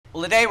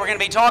Well, today we're going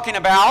to be talking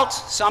about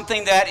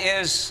something that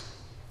is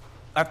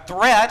a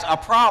threat, a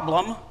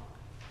problem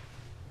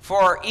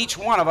for each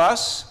one of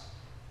us,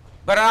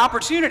 but an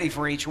opportunity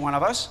for each one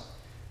of us.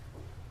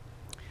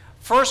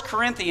 1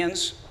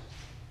 Corinthians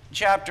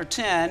chapter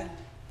 10,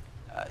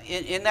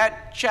 in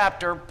that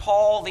chapter,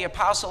 Paul the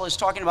apostle is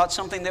talking about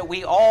something that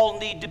we all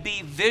need to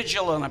be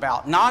vigilant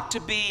about, not to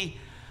be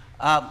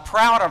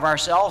proud of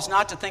ourselves,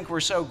 not to think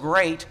we're so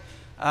great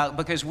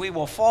because we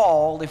will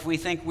fall if we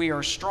think we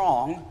are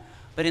strong.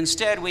 But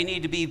instead, we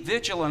need to be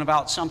vigilant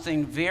about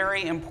something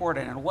very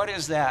important. And what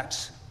is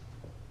that?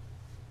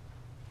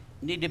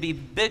 We need to be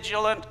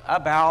vigilant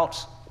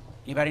about,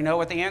 anybody know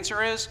what the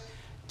answer is?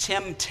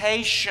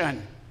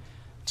 Temptation.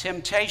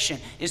 Temptation.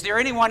 Is there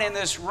anyone in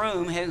this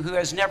room who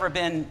has never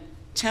been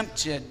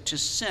tempted to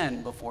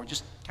sin before?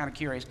 Just kind of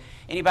curious.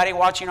 Anybody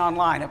watching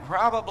online?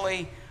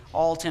 Probably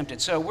all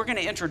tempted. So we're going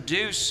to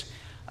introduce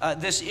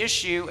this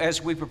issue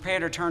as we prepare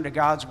to turn to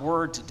God's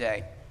Word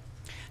today.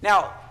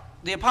 Now,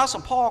 the Apostle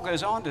Paul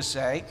goes on to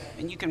say,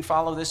 and you can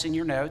follow this in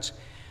your notes,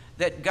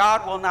 that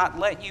God will not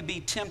let you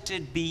be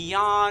tempted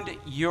beyond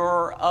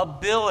your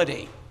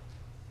ability.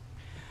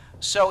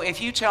 So if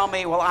you tell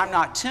me, well, I'm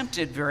not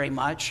tempted very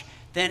much,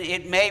 then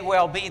it may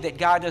well be that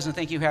God doesn't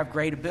think you have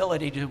great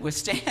ability to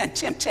withstand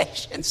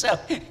temptation. So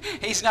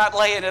he's not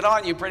laying it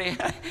on you pretty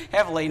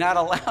heavily, not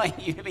allowing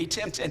you to be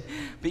tempted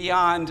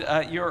beyond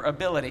your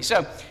ability.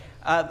 So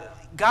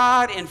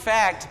God, in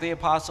fact, the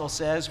apostle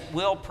says,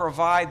 will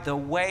provide the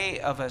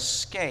way of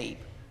escape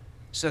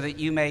so that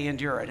you may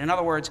endure it. In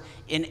other words,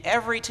 in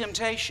every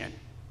temptation,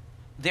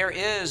 there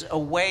is a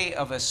way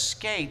of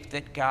escape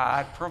that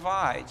God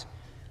provides.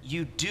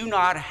 You do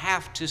not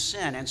have to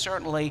sin. And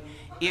certainly,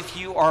 if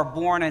you are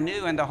born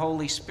anew in the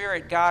Holy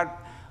Spirit, God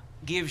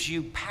gives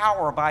you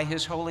power by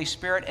His Holy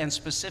Spirit and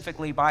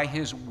specifically by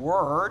His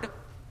Word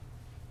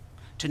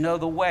to know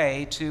the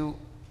way to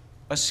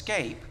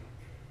escape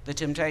the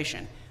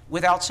temptation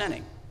without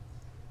sinning.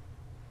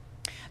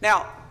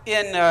 Now,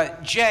 in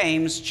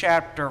James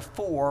chapter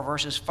 4,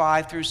 verses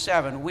 5 through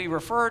 7, we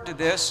referred to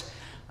this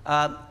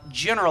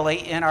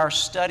generally in our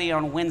study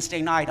on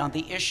Wednesday night on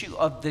the issue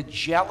of the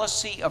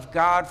jealousy of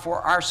God for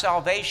our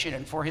salvation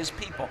and for His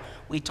people.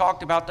 We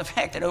talked about the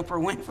fact that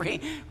Oprah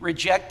Winfrey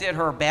rejected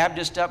her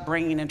Baptist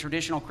upbringing and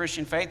traditional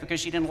Christian faith because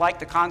she didn't like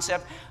the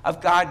concept of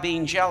God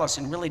being jealous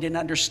and really didn't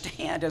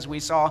understand, as we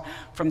saw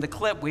from the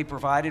clip we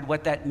provided,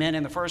 what that meant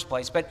in the first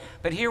place. But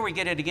here we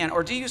get it again.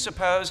 Or do you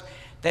suppose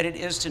that it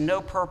is to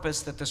no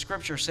purpose that the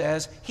Scripture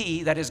says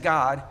He, that is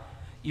God,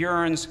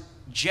 yearns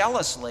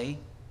jealously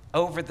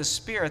over the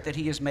Spirit that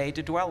He has made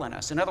to dwell in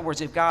us? In other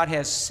words, if God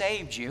has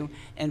saved you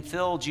and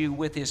filled you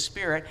with His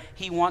Spirit,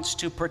 He wants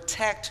to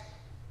protect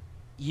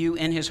you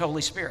in His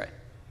Holy Spirit.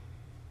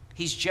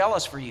 He's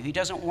jealous for you. He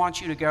doesn't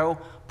want you to go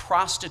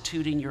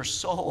prostituting your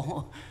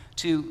soul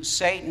to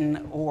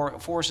Satan or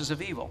forces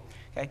of evil.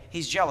 Okay?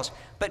 He's jealous.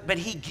 But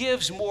He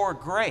gives more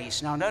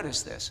grace. Now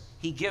notice this.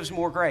 He gives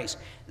more grace.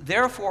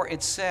 Therefore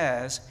it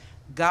says,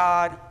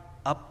 God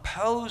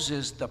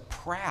opposes the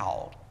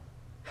proud.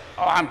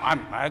 Oh,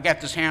 I got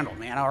this handled,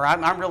 man. Or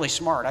I'm really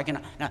smart.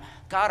 Now,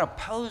 God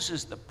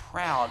opposes the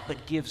proud,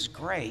 but gives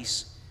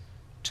grace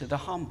to the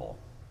humble.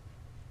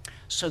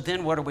 So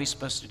then what are we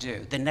supposed to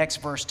do? The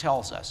next verse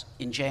tells us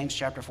in James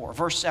chapter 4,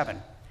 verse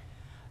 7.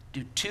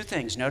 Do two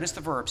things. Notice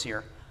the verbs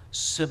here.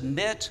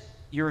 Submit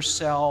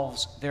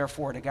yourselves,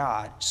 therefore, to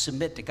God.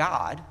 Submit to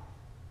God,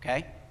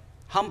 okay?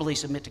 Humbly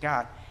submit to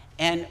God.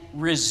 And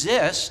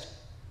resist,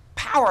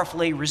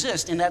 powerfully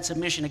resist in that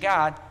submission to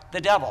God, the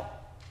devil.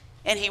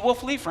 And he will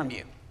flee from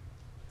you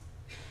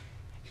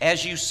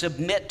as you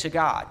submit to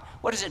God.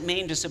 What does it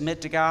mean to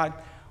submit to God?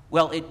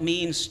 Well, it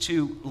means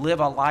to live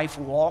a life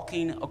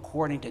walking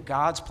according to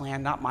God's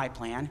plan, not my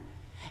plan.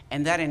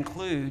 And that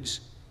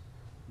includes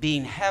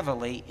being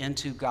heavily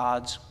into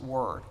God's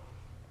Word.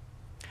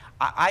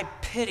 I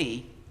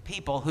pity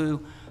people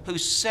who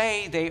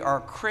say they are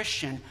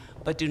Christian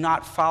but do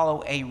not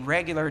follow a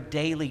regular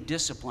daily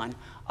discipline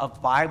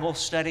of Bible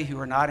study, who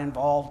are not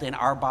involved in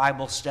our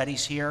Bible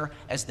studies here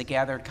as the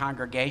gathered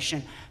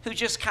congregation, who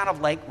just kind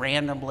of like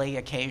randomly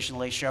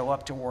occasionally show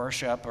up to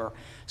worship or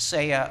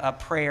say a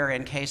prayer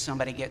in case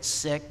somebody gets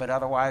sick, but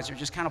otherwise they're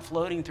just kind of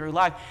floating through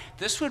life.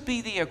 This would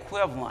be the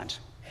equivalent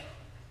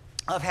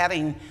of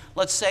having,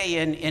 let's say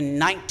in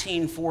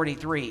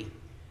 1943,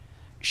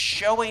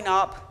 showing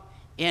up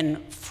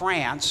in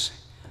France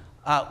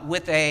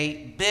with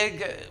a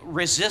big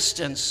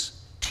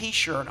resistance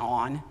t-shirt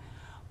on,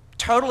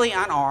 totally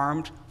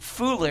unarmed,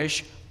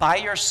 foolish, by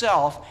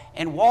yourself,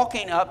 and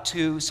walking up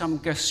to some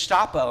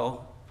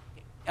Gestapo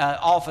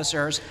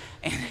officers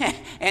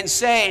and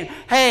saying,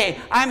 hey,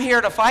 I'm here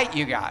to fight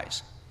you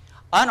guys.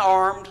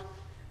 Unarmed,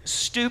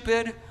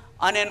 stupid,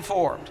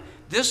 uninformed.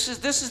 This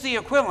is the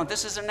equivalent.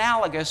 This is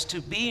analogous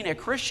to being a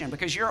Christian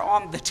because you're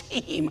on the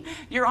team.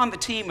 You're on the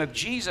team of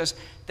Jesus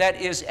that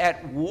is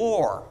at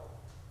war.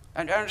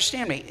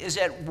 Understand me, is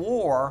at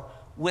war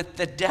with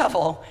the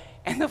devil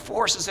and the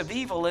forces of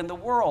evil in the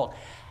world.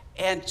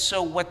 And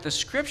so what the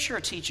Scripture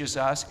teaches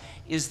us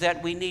is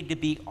that we need to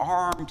be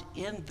armed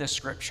in the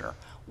Scripture.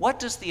 What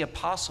does the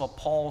Apostle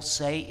Paul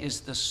say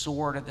is the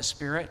sword of the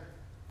Spirit?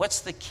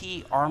 What's the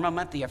key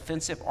armament, the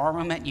offensive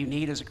armament you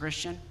need as a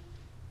Christian?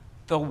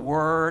 The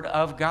Word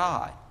of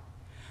God.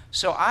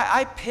 So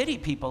I pity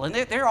people, and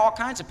there are all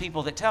kinds of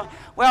people that tell me,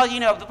 well, you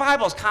know, the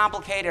Bible's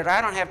complicated.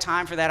 I don't have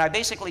time for that. I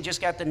basically just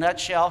got the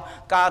nutshell.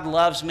 God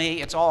loves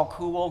me. It's all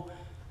cool.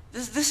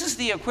 This is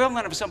the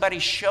equivalent of somebody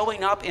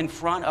showing up in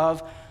front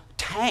of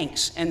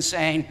tanks and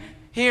saying,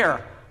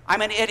 here,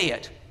 I'm an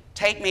idiot.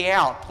 Take me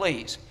out,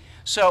 please.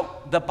 So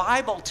the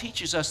Bible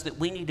teaches us that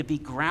we need to be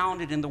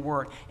grounded in the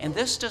Word. And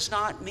this does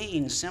not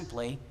mean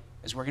simply,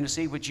 as we're going to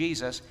see with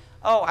Jesus,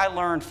 oh, I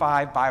learned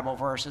 5 Bible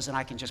verses and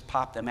I can just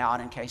pop them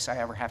out in case I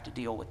ever have to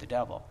deal with the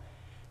devil.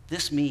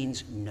 This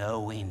means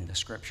knowing the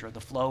Scripture,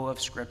 the flow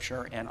of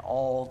Scripture, and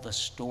all the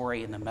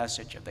story and the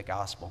message of the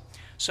gospel.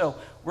 So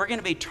we're going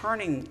to be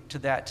turning to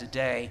that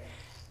today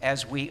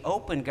as we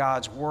open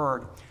God's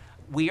Word.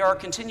 We are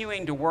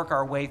continuing to work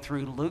our way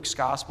through Luke's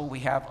gospel. We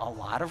have a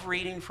lot of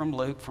reading from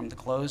Luke, from the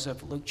close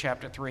of Luke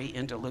chapter 3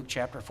 into Luke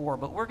chapter 4.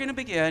 But we're going to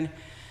begin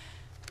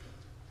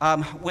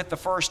with the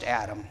first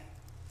Adam.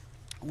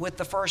 With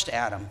the first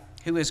Adam,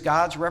 who is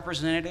God's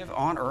representative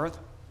on earth,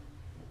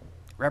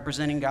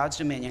 representing God's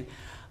dominion.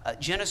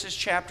 Genesis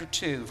chapter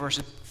 2,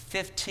 verses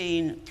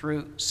 15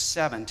 through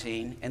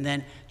 17, and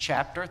then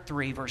chapter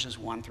 3, verses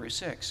 1 through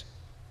 6.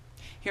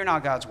 Hear now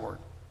God's word.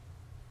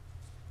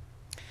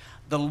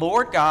 The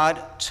Lord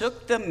God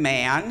took the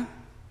man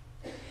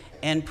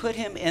and put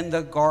him in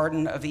the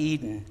Garden of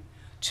Eden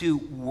to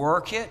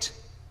work it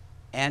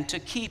and to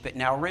keep it.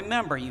 Now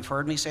remember, you've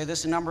heard me say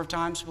this a number of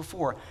times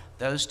before,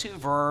 those 2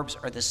 verbs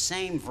are the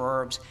same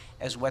verbs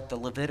as what the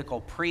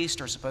Levitical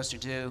priests are supposed to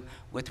do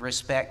with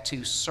respect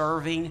to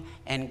serving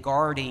and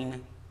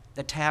guarding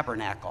the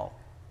tabernacle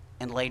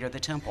and later the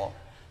temple,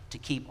 to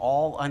keep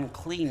all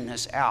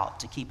uncleanness out,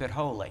 to keep it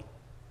holy.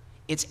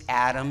 It's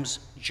Adam's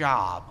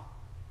job.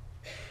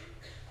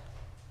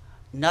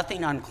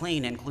 Nothing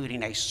unclean,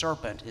 including a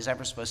serpent, is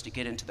ever supposed to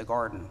get into the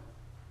garden.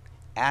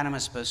 Adam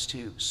is supposed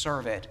to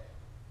serve it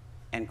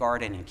and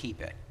guard it and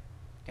keep it.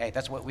 Okay,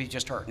 that's what we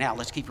just heard. Now,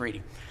 let's keep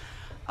reading.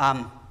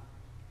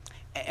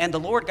 And the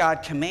Lord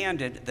God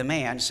commanded the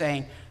man,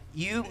 saying,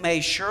 you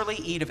may surely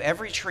eat of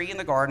every tree in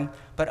the garden,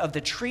 but of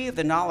the tree of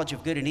the knowledge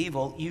of good and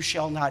evil you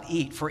shall not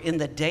eat. For in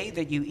the day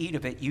that you eat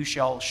of it, you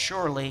shall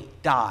surely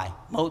die.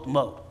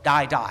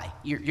 Die.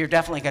 You're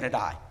definitely going to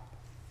die.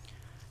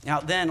 Now,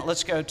 then,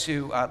 let's go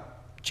to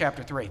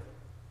chapter 3.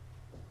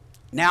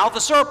 Now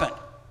the serpent.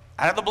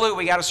 Out of the blue,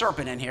 we got a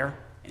serpent in here,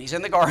 and he's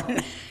in the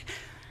garden.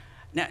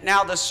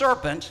 Now the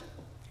serpent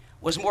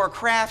was more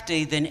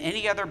crafty than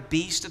any other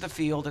beast of the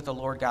field that the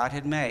Lord God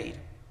had made.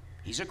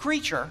 He's a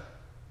creature.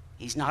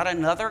 He's not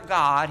another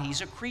God.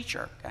 He's a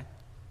creature. Okay?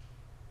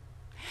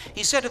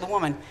 He said to the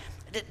woman,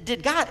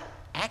 did God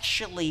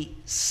actually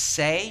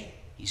say,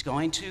 he's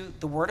going to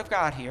the Word of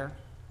God here,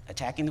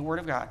 attacking the Word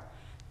of God.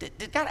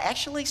 Did God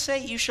actually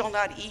say, you shall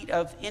not eat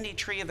of any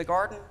tree of the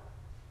garden?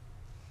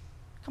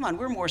 Come on,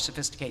 we're more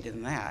sophisticated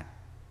than that.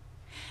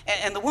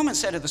 And the woman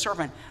said to the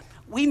serpent,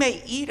 we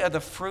may eat of the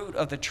fruit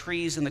of the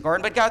trees in the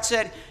garden, but God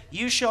said,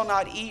 you shall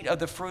not eat of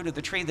the fruit of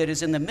the tree that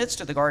is in the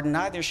midst of the garden,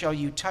 neither shall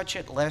you touch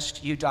it,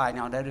 lest you die.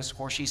 Now notice, of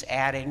course, she's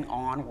adding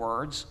on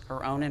words,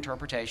 her own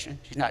interpretation.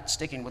 She's not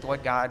sticking with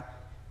what God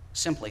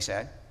simply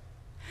said.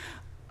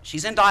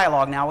 She's in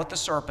dialogue now with the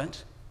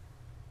serpent.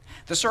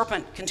 The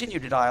serpent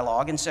continued to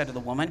dialogue and said to the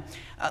woman,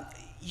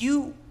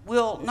 you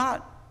will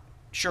not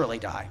surely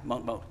die,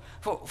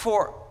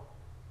 for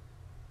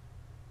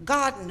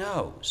God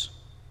knows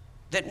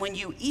that when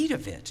you eat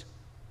of it,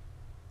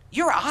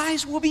 your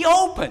eyes will be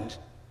opened,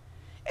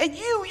 and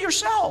you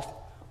yourself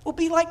will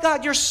be like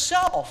God,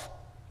 yourself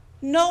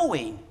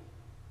knowing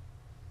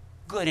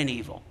good and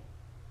evil.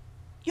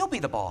 You'll be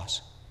the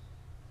boss.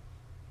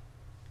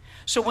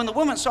 So when the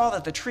woman saw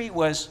that the tree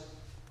was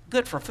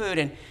good for food,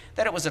 and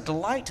that it was a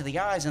delight to the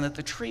eyes, and that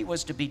the tree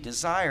was to be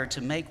desired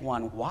to make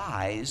one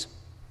wise,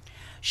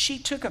 she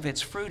took of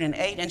its fruit and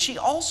ate, and she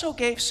also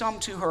gave some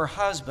to her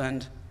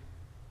husband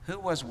who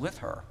was with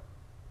her,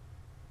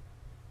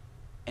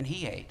 and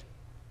he ate.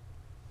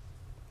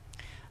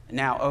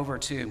 Now over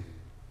to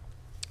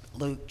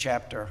Luke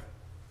chapter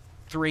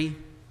 3,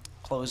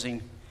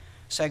 closing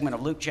segment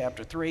of Luke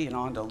chapter 3, and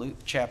on to Luke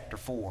chapter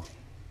 4.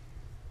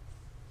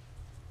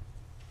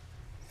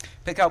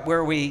 Pick up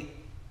where we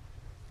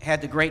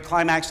had the great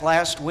climax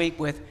last week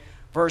with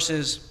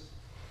verses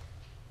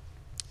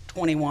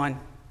 21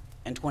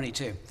 and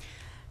 22,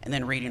 and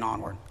then reading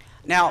onward.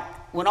 Now,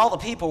 when all the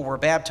people were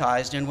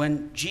baptized, and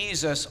when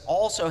Jesus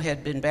also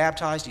had been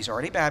baptized, he's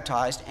already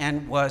baptized,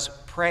 and was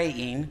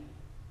praying,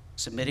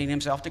 submitting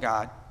himself to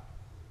God,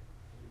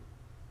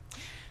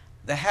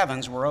 the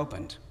heavens were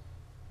opened.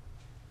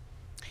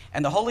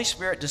 And the Holy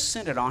Spirit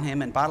descended on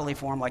him in bodily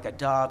form like a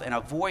dove, and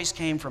a voice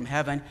came from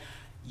heaven,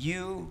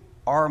 "You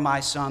are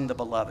my Son, the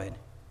beloved.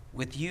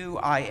 With you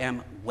I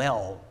am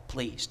well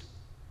pleased."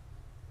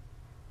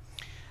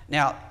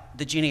 Now,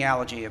 the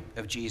genealogy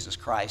of Jesus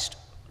Christ,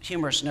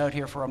 humorous note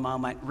here for a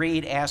moment.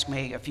 Reed asked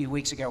me a few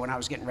weeks ago when I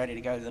was getting ready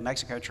to go to the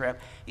Mexico trip,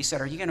 he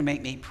said, "Are you going to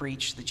make me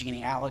preach the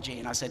genealogy?"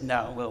 And I said,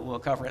 "No, we'll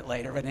cover it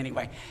later." But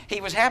anyway,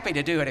 he was happy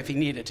to do it if he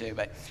needed to.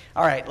 But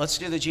all right, let's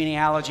do the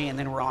genealogy, and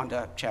then we're on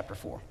to chapter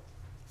 4.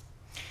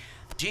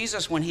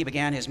 Jesus, when he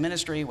began his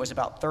ministry, was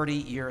about 30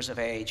 years of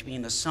age,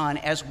 being the son,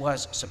 as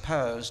was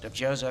supposed, of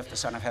Joseph, the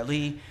son of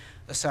Heli,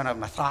 the son of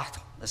Mathat,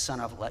 the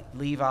son of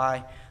Levi,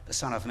 the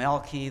son of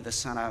Melchi, the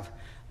son of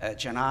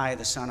Janai,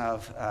 the son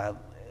of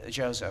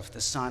Joseph,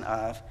 the son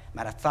of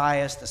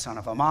Mattathias, the son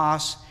of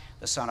Amos,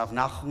 the son of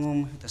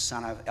Nahum, the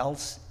son of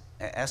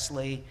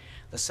Esli,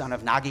 the son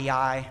of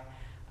Nagai,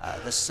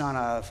 the son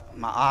of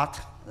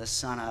Ma'at, the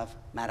son of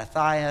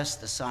Mattathias,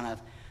 the son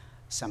of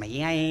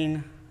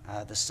Samayain,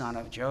 the son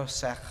of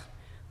Josech,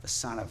 the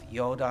son of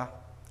Yoda,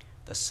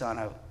 the son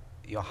of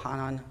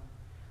Yohanan,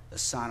 the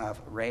son of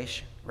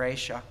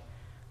Resha,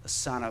 the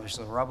son of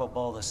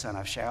Zerubbabel, the son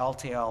of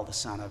Shealtiel, the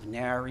son of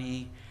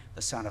Neri,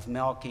 the son of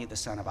Melchi, the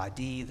son of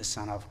Adi, the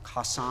son of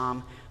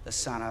Kasam, the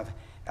son of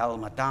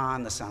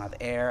Elmadam, the son of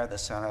Er, the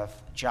son of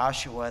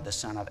Joshua, the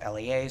son of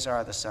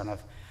Eleazar, the son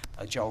of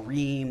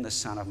Jorim, the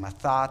son of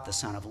Mathat, the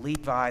son of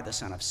Levi, the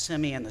son of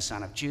Simeon, the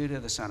son of Judah,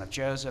 the son of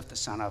Joseph, the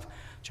son of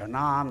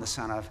Jonam, the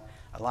son of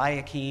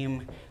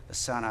Eliakim, the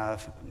son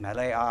of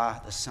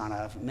Meleah, the son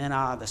of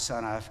Minah, the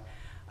son of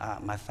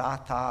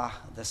Mathatha,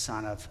 the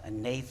son of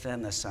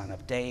Nathan, the son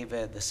of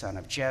David, the son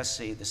of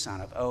Jesse, the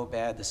son of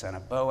Obed, the son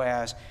of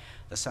Boaz,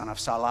 the son of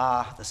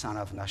Salah, the son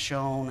of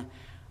Nashon,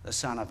 the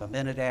son of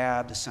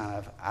Abinadab, the son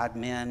of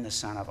Admin, the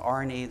son of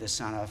Arni, the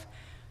son of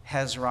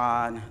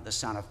Hezron, the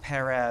son of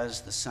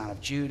Perez, the son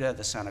of Judah,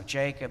 the son of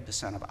Jacob, the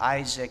son of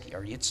Isaac,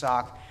 or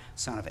Yitzhak,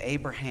 son of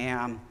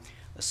Abraham,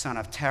 the son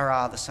of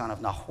Terah, the son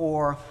of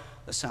Nahor,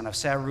 the son of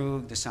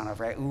Serug, the son of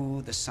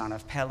Reu, the son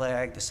of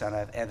Peleg, the son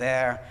of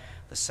Eber,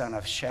 the son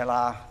of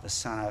Shelah, the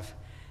son of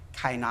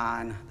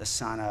Cainan, the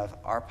son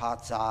of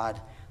Arpachshad,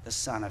 the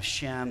son of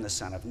Shem, the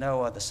son of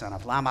Noah, the son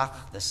of Lamech,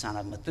 the son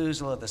of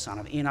Methuselah, the son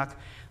of Enoch,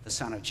 the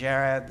son of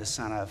Jared, the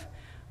son of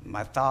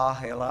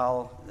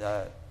Mathahelel,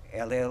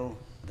 Elil,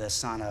 the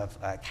son of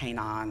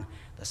Canaan,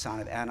 the son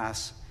of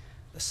Enos,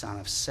 the son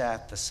of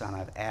Seth, the son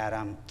of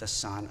Adam, the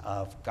son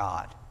of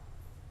God.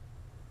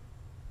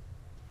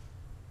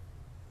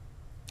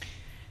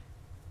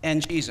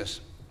 And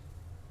Jesus,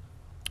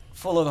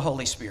 full of the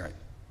Holy Spirit,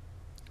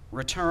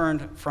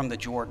 returned from the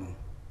Jordan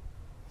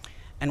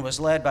and was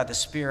led by the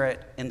Spirit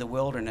in the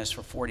wilderness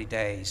for 40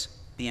 days,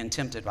 being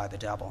tempted by the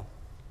devil.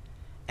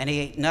 And he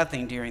ate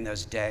nothing during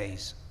those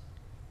days.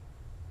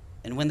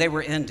 And when they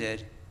were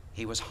ended,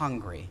 he was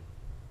hungry.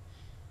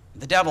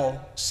 The devil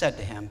said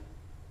to him,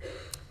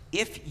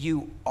 "If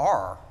you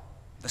are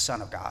the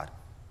Son of God,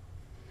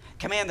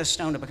 command this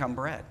stone to become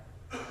bread."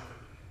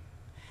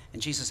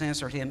 And Jesus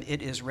answered him,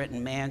 "It is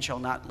written, man shall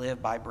not live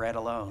by bread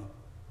alone."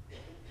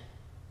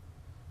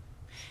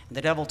 And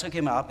the devil took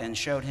him up and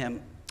showed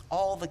him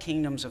all the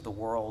kingdoms of the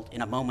world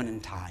in a moment in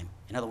time.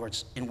 In other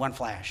words, in one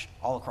flash,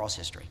 all across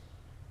history.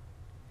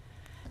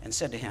 And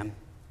said to him,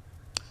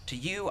 "To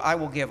you I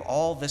will give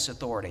all this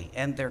authority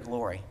and their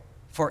glory,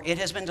 for it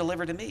has been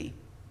delivered to me,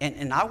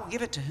 and I will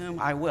give it to whom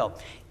I will.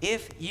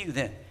 If you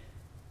then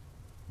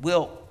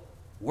will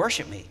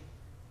worship me,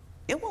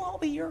 it will all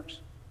be yours."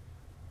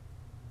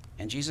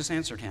 And Jesus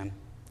answered him,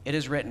 "It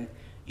is written,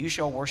 you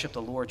shall worship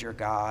the Lord your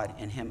God,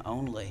 and him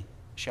only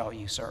shall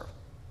you serve."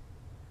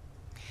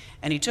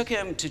 And he took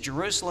him to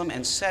Jerusalem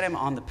and set him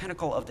on the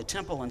pinnacle of the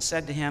temple and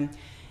said to him,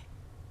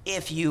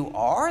 "If you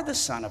are the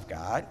Son of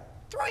God,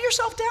 throw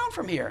yourself down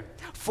from here.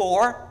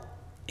 For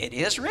it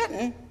is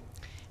written,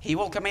 he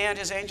will command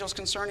his angels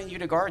concerning you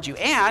to guard you,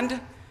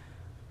 and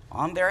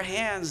on their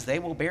hands they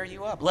will bear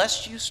you up,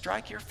 lest you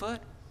strike your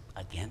foot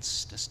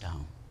against a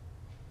stone."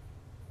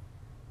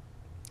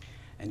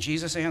 And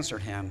Jesus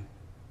answered him,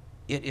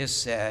 "It is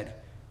said,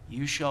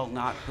 you shall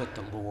not put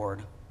the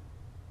Lord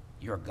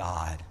your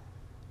God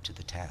to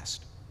the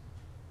test."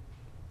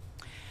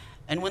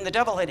 And when the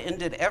devil had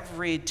ended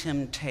every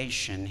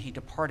temptation, he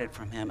departed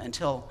from him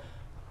until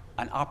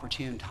an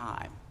opportune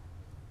time.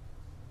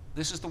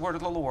 This is the word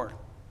of the Lord.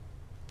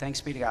 Thanks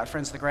be to God.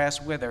 Friends, the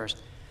grass withers,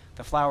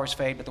 the flowers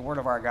fade, but the word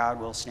of our God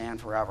will stand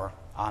forever.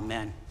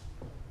 Amen.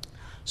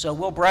 So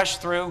we'll brush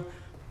through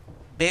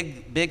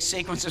big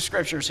sequence of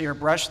scriptures here,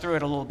 brush through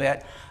it a little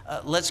bit.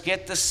 Let's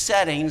get the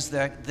settings,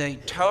 the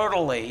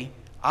totally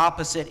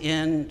opposite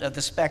end of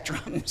the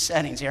spectrum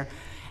settings here.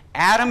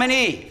 Adam and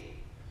Eve,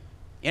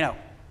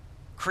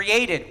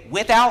 created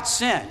without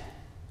sin,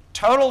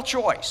 total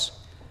choice.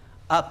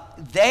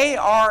 They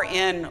are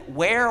in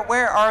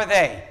where are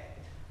they?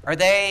 Are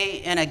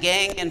they in a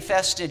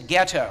gang-infested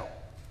ghetto?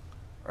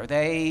 Are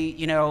they,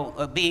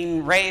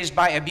 being raised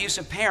by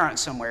abusive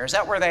parents somewhere? Is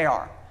that where they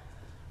are?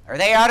 Are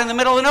they out in the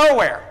middle of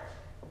nowhere?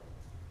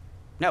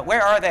 No,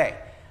 where are they?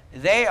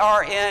 They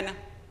are in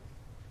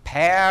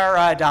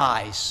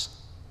paradise.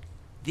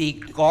 The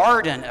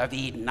Garden of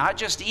Eden. Not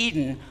just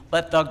Eden,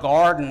 but the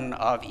Garden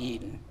of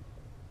Eden.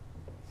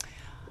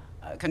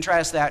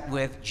 Contrast that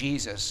with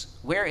Jesus.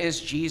 Where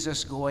is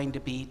Jesus going to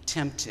be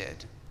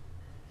tempted?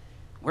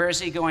 Where is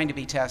he going to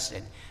be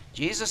tested?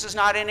 Jesus is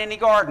not in any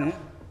garden.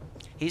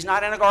 He's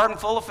not in a garden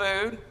full of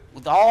food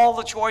with all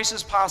the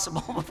choices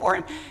possible before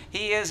him.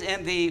 He is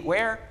in the,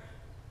 where?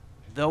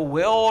 The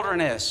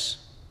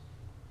wilderness,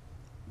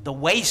 the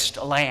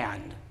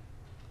wasteland,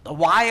 the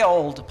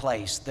wild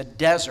place, the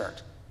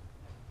desert.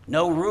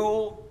 No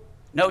rule,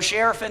 no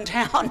sheriff in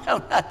town, no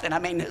nothing. I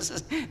mean, this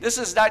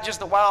is not just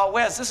the Wild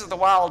West. This is the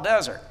wild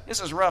desert.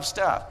 This is rough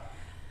stuff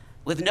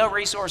with no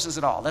resources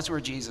at all. That's where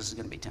Jesus is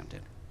going to be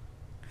tempted.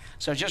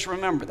 So just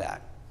remember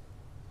that.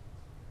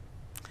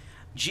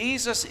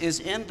 Jesus is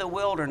in the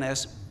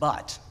wilderness,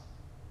 but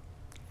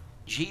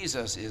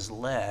Jesus is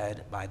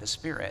led by the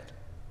Spirit.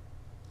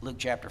 Luke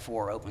chapter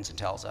 4 opens and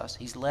tells us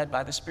he's led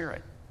by the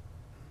Spirit.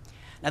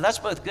 Now that's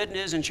both good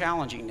news and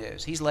challenging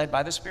news. He's led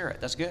by the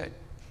Spirit. That's good.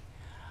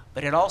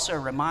 But it also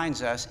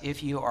reminds us,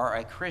 if you are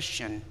a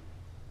Christian,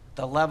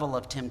 the level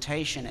of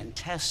temptation and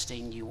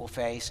testing you will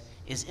face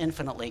is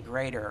infinitely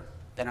greater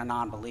than a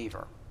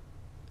non-believer.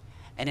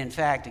 And in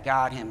fact,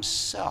 God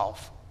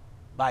himself,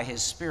 by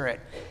his Spirit,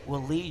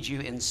 will lead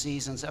you in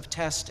seasons of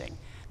testing.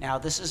 Now,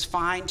 this is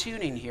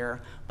fine-tuning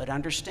here, but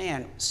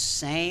understand,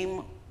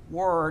 same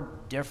word,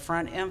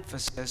 different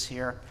emphasis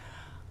here.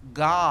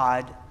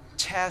 God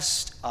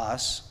tests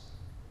us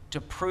to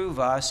prove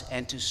us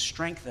and to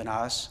strengthen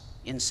us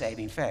in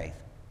saving faith.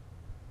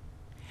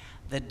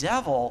 The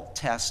devil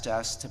tests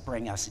us to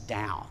bring us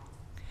down.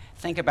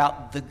 Think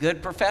about the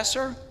good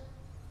professor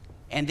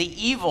and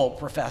the evil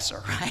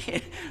professor,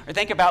 right? Or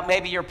think about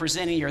maybe you're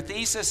presenting your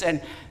thesis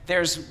and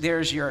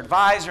there's your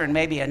advisor and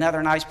maybe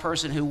another nice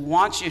person who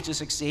wants you to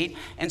succeed.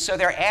 And so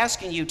they're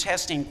asking you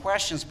testing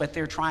questions, but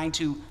they're trying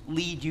to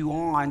lead you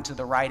on to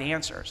the right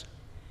answers.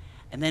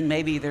 And then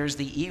maybe there's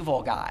the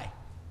evil guy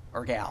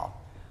or gal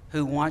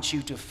who wants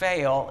you to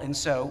fail. And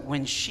so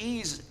when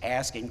she's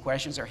asking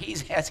questions or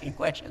he's asking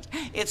questions,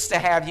 it's to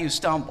have you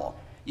stumble.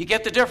 You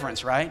get the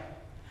difference, right?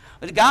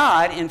 But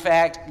God, in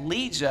fact,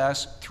 leads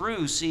us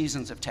through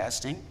seasons of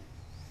testing,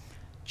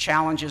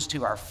 challenges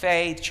to our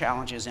faith,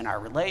 challenges in our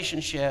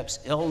relationships,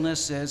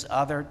 illnesses,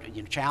 other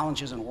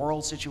challenges in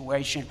world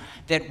situation,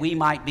 that we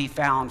might be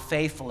found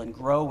faithful and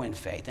grow in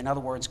faith. In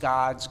other words,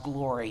 God's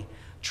glory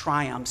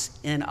triumphs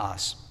in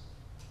us.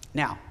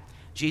 Now,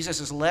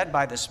 Jesus is led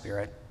by the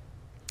Spirit,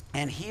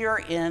 and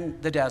here in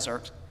the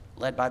desert,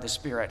 led by the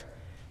Spirit,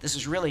 this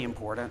is really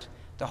important.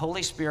 The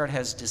Holy Spirit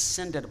has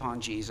descended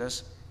upon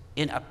Jesus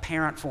in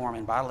apparent form,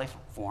 in bodily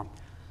form,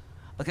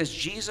 because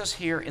Jesus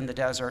here in the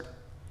desert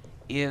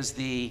is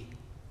the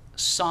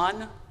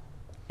Son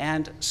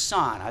and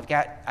Son.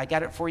 I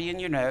got it for you in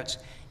your notes.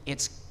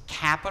 It's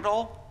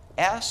capital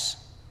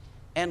S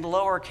and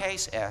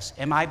lowercase s.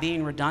 Am I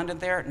being redundant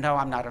there? No,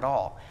 I'm not at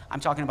all. I'm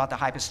talking about the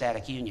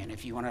hypostatic union.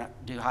 If you want to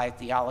do high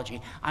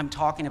theology, I'm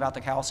talking about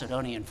the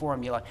Chalcedonian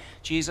formula.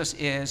 Jesus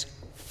is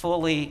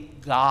fully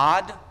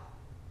God,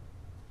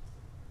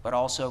 but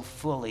also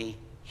fully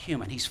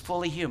human. He's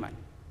fully human.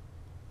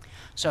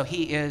 So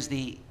he is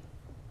the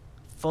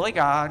fully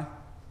God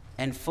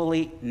and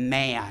fully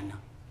man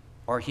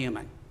or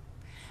human.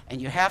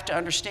 And you have to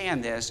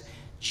understand this.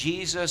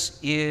 Jesus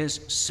is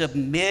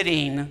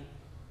submitting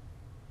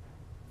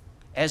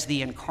as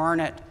the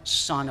incarnate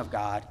Son of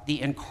God,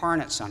 the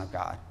incarnate Son of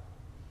God,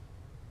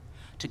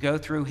 to go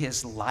through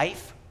his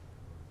life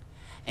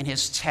and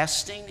his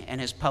testing and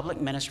his public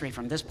ministry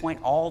from this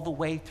point all the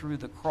way through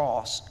the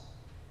cross,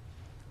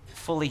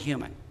 fully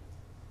human.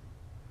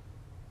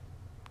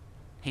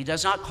 He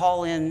does not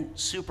call in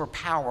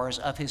superpowers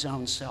of his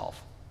own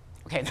self.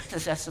 Okay,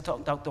 that's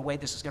the way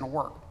this is going to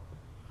work.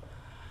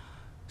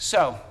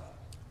 So,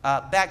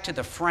 back to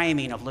the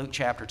framing of Luke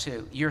chapter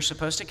 2. You're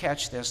supposed to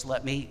catch this.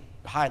 Let me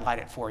highlight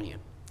it for you.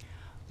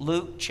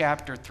 Luke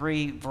chapter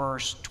 3,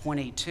 verse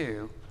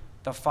 22,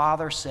 the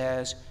Father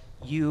says,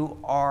 "You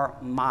are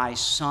my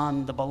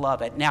Son, the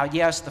beloved." Now,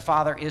 yes, the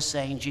Father is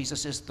saying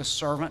Jesus is the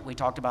servant. We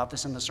talked about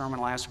this in the sermon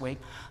last week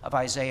of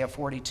Isaiah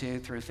 42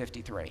 through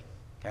 53.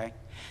 Okay?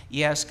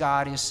 Yes,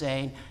 God is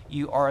saying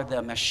you are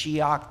the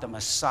Mashiach, the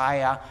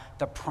Messiah,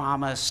 the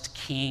promised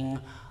King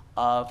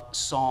of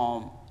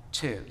Psalm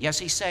 2. Yes,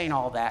 he's saying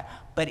all that,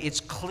 but it's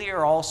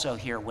clear also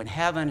here when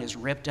heaven is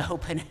ripped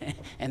open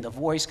and the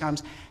voice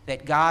comes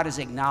that God is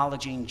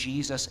acknowledging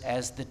Jesus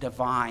as the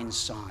divine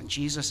Son.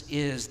 Jesus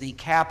is the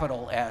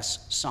capital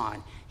S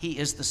Son. He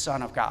is the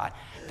Son of God.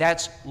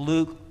 That's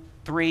Luke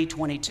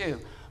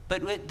 3:22.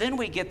 But then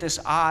we get this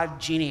odd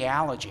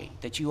genealogy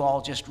that you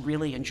all just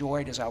really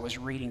enjoyed as I was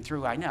reading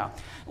through, I know.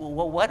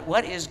 Well,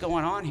 what is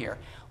going on here?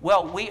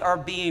 Well, we are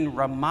being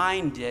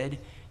reminded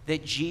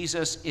that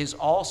Jesus is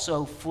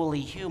also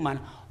fully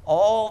human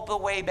all the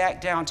way back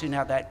down to,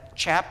 now that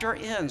chapter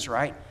ends,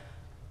 right?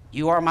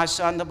 You are my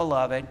Son, the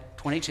beloved,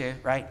 22,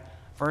 right?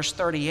 Verse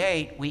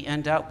 38, we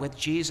end up with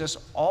Jesus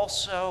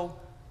also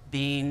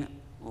being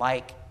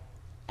like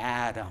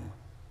Adam,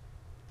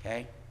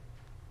 okay?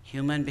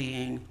 Human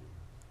being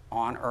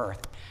on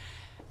earth.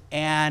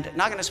 And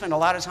not going to spend a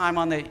lot of time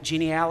on the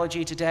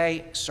genealogy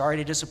today. Sorry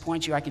to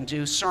disappoint you. I can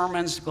do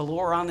sermons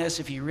galore on this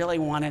if you really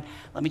want it.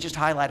 Let me just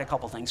highlight a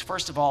couple things.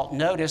 First of all,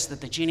 notice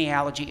that the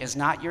genealogy is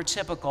not your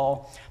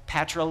typical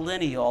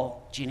patrilineal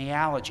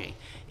genealogy.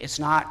 It's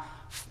not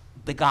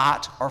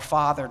begot or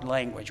fathered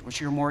language,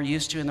 which you're more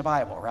used to in the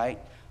Bible, right?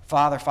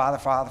 Father, father,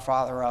 father,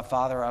 father of,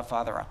 father of,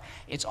 father of.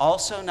 It's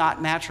also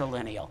not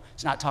matrilineal.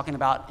 It's not talking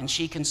about, and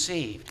she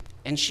conceived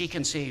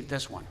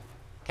this one.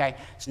 Okay?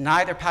 It's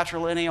neither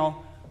patrilineal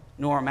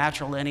nor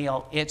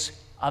matrilineal. It's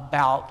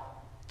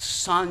about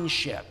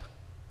sonship.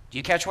 Do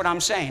you catch what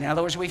I'm saying? In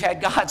other words, we've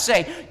had God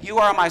say, "You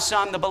are my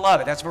son, the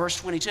beloved." That's verse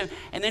 22.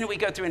 And then we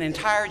go through an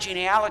entire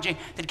genealogy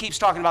that keeps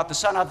talking about the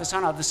son of, the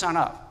son of, the son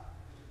of.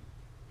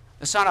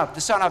 The son of,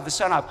 the son of, the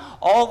son of.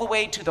 All the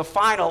way to the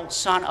final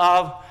son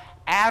of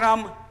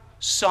Adam,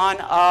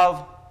 son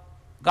of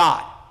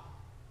God.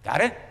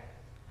 Got it?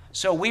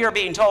 So we are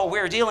being told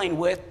we're dealing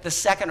with the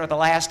second or the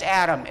last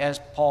Adam, as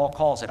Paul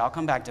calls it. I'll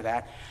come back to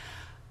that.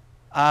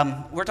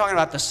 We're talking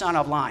about the son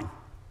of line.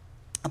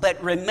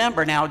 But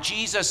remember now,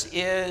 Jesus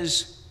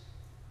is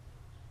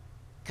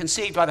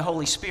conceived by the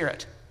Holy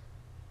Spirit.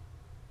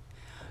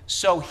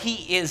 So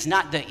he is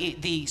not,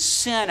 the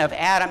sin of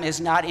Adam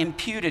is not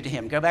imputed to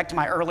him. Go back to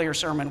my earlier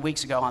sermon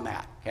weeks ago on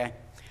that, okay?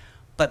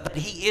 But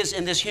he is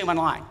in this human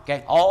line,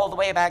 okay? All the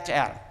way back to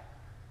Adam.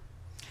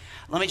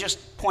 Let me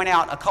just point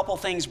out a couple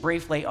things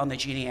briefly on the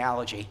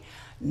genealogy.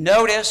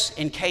 Notice,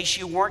 in case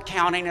you weren't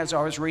counting as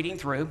I was reading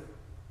through,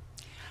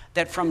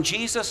 that from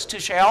Jesus to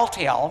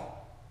Shealtiel,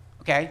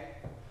 okay,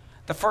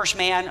 the first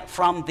man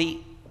from the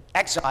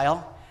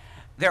exile,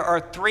 there are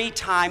 3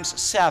 times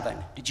 7.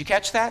 Did you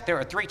catch that? There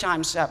are 3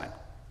 times 7.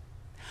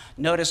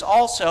 Notice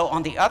also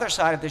on the other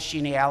side of this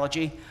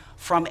genealogy,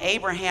 from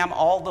Abraham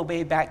all the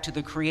way back to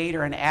the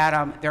Creator and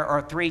Adam, there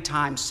are 3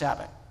 times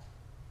 7.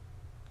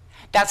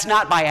 That's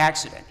not by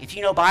accident. If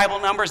you know Bible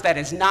numbers, that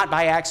is not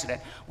by accident.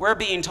 We're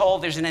being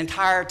told there's an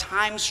entire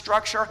time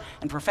structure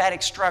and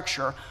prophetic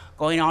structure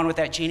going on with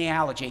that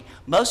genealogy.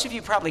 Most of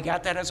you probably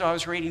got that as I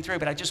was reading through,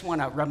 but I just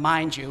want to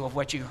remind you of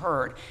what you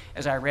heard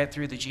as I read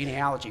through the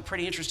genealogy.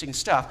 Pretty interesting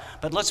stuff,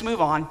 but let's move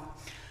on.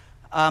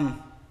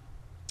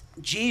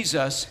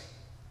 Jesus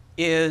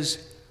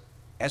is,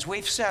 as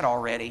we've said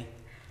already,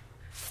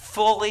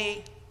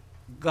 fully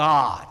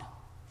God.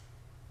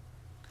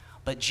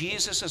 But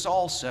Jesus is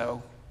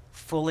also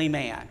fully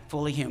man,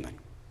 fully human.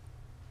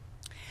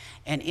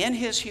 And in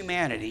his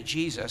humanity,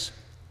 Jesus,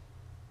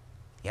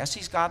 yes,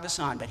 he's God the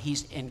Son, but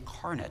he's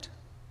incarnate.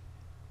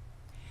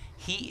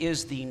 He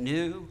is the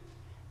new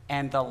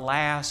and the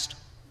last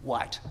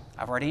what?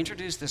 I've already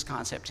introduced this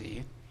concept to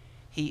you.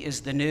 He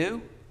is the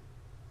new,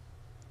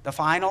 the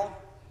final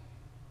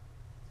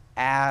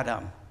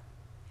Adam.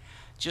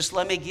 Just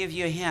let me give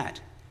you a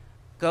hint.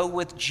 Go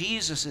with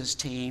Jesus'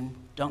 team.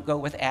 Don't go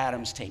with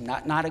Adam's team.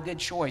 Not a good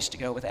choice to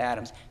go with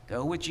Adam's.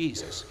 Go with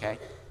Jesus, okay?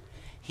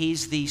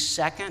 He's the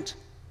second,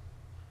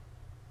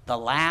 the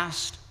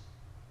last,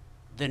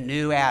 the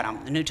new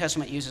Adam. The New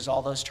Testament uses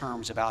all those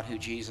terms about who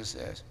Jesus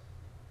is.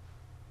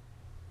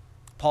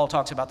 Paul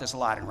talks about this a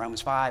lot in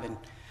Romans 5 and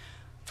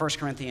 1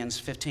 Corinthians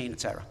 15,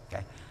 etc.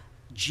 Okay?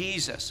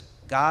 Jesus,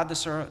 God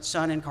the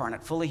Son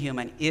incarnate, fully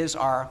human, is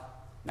our,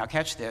 now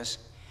catch this,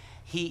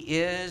 he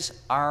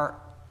is our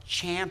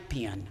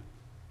champion.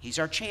 He's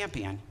our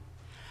champion.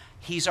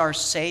 He's our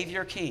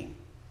Savior King.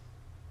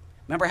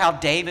 Remember how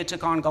David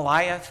took on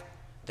Goliath,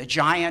 the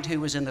giant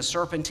who was in the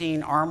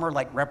serpentine armor,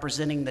 like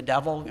representing the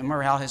devil?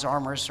 Remember how his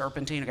armor is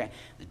serpentine? Okay.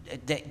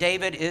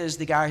 David is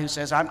the guy who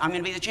says, I'm going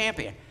to be the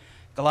champion.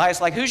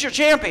 Goliath's like, who's your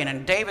champion?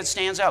 And David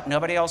stands up.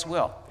 Nobody else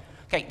will.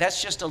 Okay,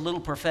 that's just a little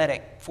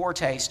prophetic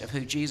foretaste of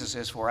who Jesus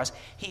is for us.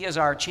 He is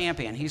our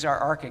champion. He's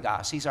our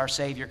archegos. He's our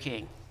Savior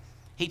King.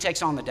 He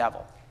takes on the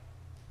devil.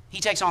 He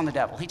takes on the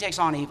devil. He takes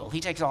on evil.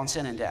 He takes on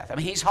sin and death. I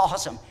mean, he's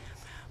awesome.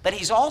 But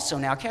he's also,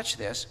 now catch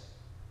this,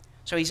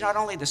 so he's not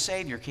only the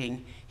Savior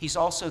King, he's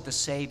also the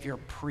Savior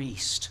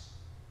Priest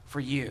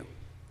for you,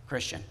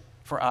 Christian,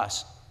 for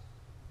us.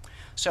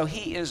 So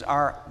he is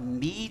our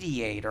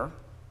mediator,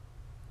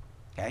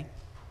 okay?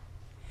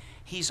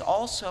 He's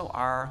also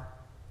our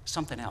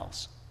something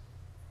else.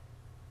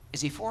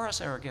 Is he for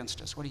us or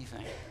against us? What do you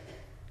think?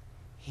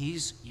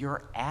 He's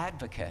your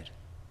advocate.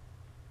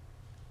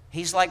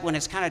 He's like when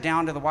it's kind of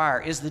down to the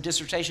wire. Is the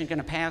dissertation going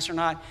to pass or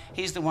not?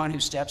 He's the one who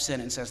steps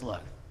in and says,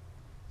 look,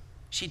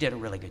 she did a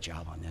really good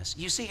job on this.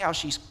 You see how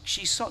she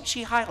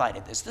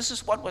highlighted this. This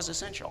is what was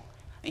essential.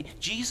 I mean,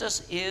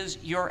 Jesus is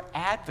your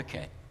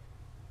advocate.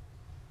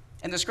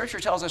 And the scripture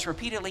tells us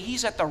repeatedly,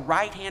 he's at the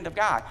right hand of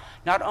God,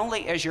 not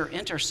only as your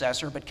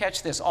intercessor, but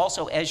catch this,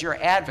 also as your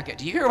advocate.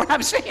 Do you hear what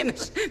I'm saying?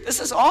 This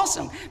is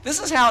awesome. This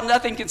is how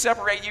nothing can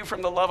separate you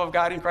from the love of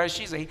God in Christ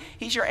Jesus.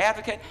 He's your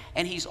advocate,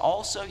 and he's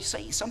also,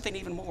 say something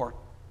even more,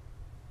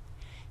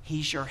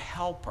 he's your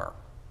helper.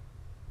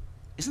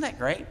 Isn't that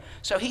great?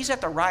 So he's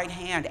at the right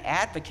hand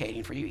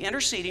advocating for you,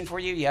 interceding for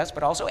you, yes,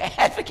 but also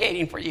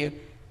advocating for you,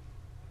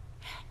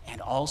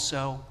 and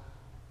also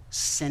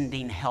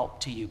sending help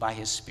to you by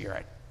his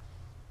Spirit.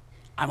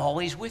 I'm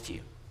always with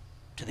you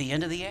to the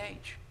end of the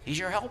age. He's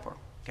your helper.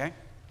 Okay?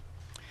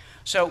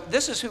 So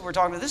this is who we're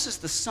talking about. This is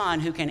the Son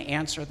who can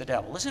answer the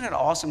devil. Isn't it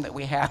awesome that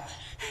we have,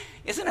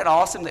 isn't it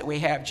awesome that we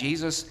have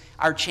Jesus,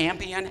 our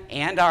champion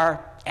and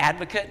our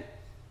advocate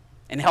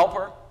and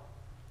helper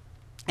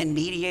and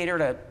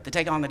mediator to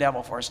take on the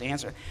devil for us to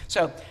answer?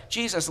 So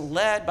Jesus,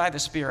 led by the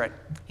Spirit,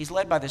 he's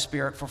led by the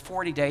Spirit for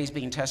 40 days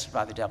being tested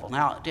by the devil.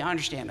 Now, do you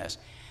understand this?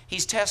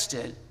 He's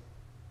tempted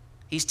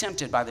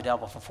by the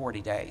devil for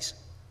 40 days.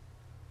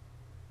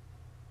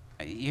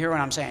 You hear what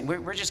I'm saying?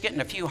 We're just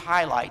getting a few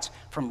highlights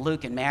from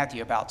Luke and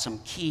Matthew about some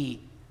key,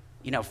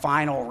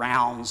 final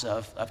rounds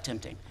of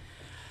tempting.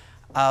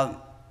 And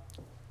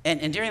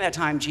during that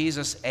time,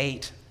 Jesus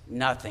ate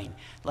nothing.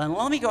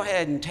 Let me go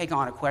ahead and take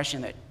on a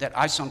question that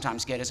I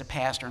sometimes get as a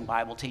pastor and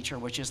Bible teacher,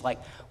 which is like,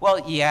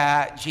 well,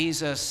 yeah,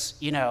 Jesus,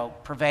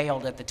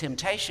 prevailed at the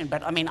temptation,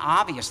 but I mean,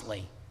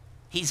 obviously,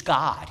 he's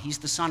God. He's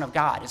the Son of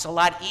God. It's a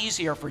lot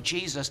easier for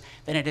Jesus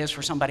than it is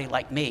for somebody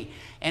like me.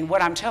 And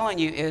what I'm telling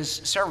you is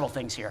several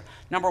things here.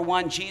 Number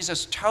one,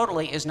 Jesus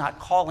totally is not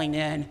calling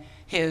in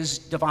his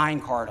divine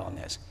card on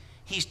this.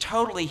 He's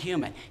totally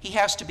human. He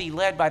has to be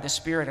led by the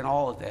Spirit in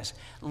all of this,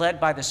 led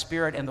by the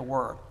Spirit and the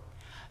Word.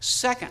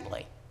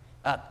 Secondly,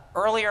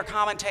 earlier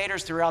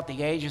commentators throughout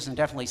the ages, and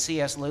definitely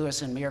C.S.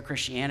 Lewis in Mere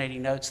Christianity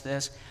notes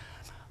this,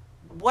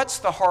 what's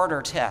the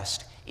harder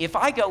test? If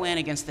I go in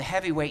against the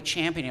heavyweight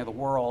champion of the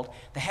world,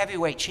 the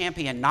heavyweight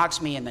champion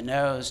knocks me in the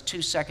nose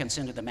 2 seconds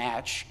into the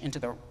match,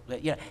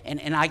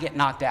 and I get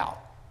knocked out.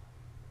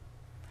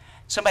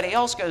 Somebody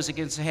else goes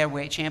against the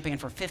heavyweight champion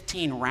for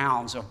 15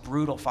 rounds of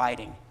brutal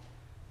fighting.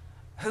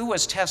 Who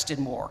was tested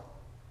more?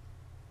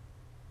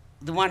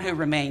 The one who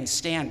remained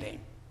standing,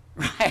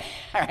 right?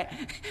 All right.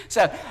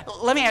 So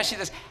let me ask you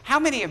this. How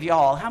many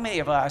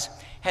of us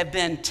have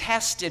been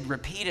tested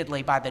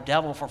repeatedly by the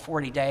devil for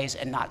 40 days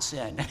and not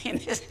sinned?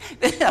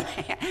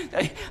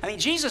 I mean,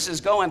 Jesus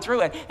is going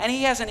through it, and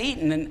he hasn't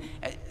eaten. And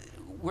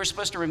we're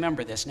supposed to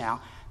remember this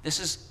now. This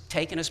is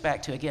taking us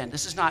back to, again,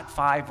 this is not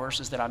 5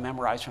 verses that I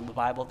memorized from the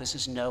Bible. This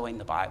is knowing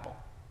the Bible.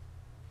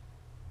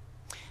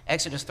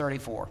 Exodus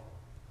 34,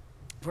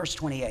 verse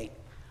 28.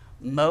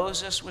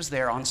 Moses was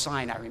there on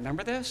Sinai.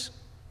 Remember this?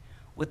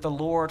 With the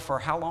Lord for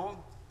how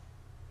long?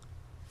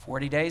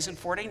 40 days and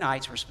 40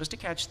 nights. We're supposed to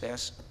catch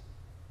this.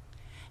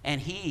 And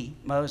he,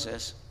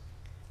 Moses,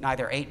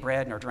 neither ate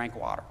bread nor drank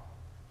water.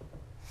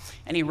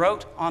 And he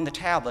wrote on the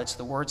tablets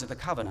the words of the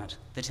covenant,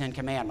 the 10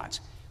 Commandments,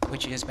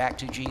 which is back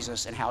to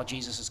Jesus and how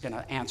Jesus is going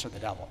to answer the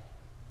devil.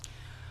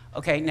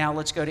 Okay, now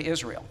let's go to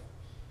Israel.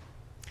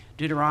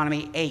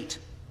 Deuteronomy 8,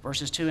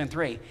 verses 2 and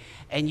 3.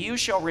 And you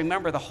shall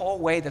remember the whole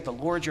way that the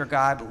Lord your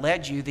God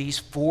led you these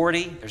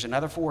 40, there's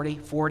another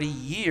 40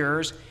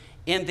 years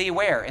in the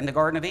where? In the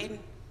Garden of Eden?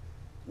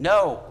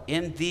 No,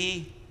 in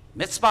the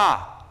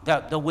Mitzvah.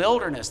 The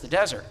wilderness, the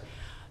desert,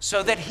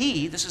 so that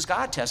he, this is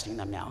God testing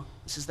them now,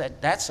 this is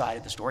that side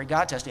of the story,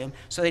 God testing him,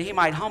 so that he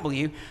might humble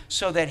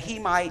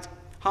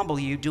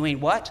you, doing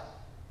what?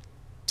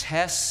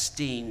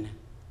 Testing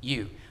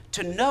you,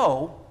 to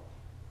know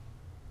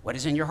what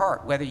is in your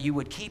heart, whether you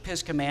would keep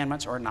his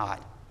commandments or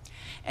not.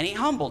 And he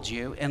humbled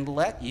you and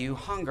let you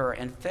hunger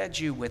and fed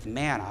you with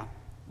manna,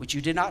 which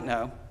you did not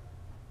know,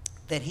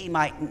 that he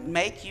might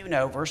make you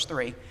know, verse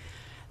 3,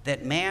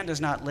 that man does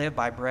not live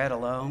by bread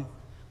alone,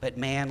 but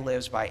man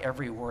lives by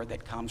every word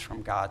that comes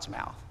from God's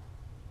mouth.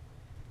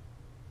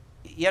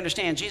 You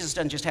understand, Jesus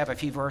doesn't just have a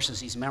few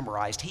verses he's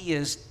memorized. He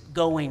is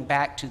going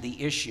back to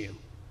the issue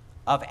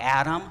of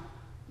Adam,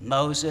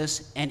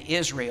 Moses, and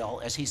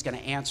Israel as he's going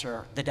to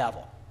answer the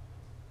devil.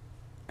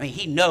 I mean,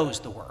 he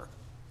knows the word.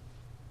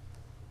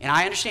 And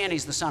I understand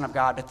he's the Son of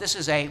God, but this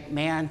is a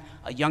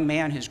young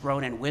man who's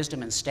grown in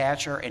wisdom and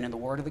stature and in the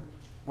word of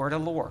the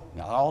Lord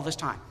all this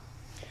time.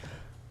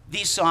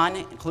 The Son,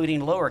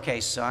 including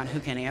lowercase son, who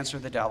can answer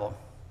the devil.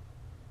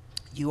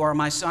 You are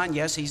my son.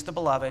 Yes, he's the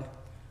beloved,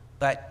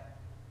 but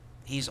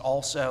he's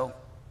also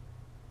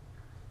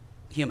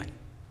human.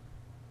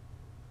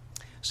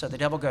 So the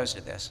devil goes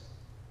to this,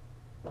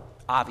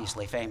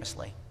 obviously,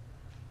 famously.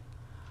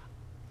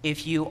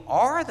 If you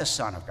are the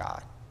Son of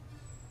God,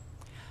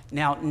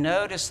 now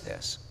notice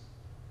this.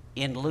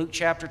 In Luke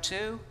chapter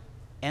 2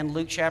 and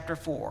Luke chapter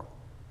 4,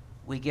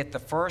 we get the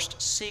first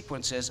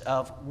sequences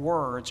of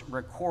words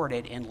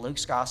recorded in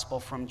Luke's gospel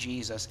from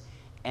Jesus,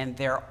 and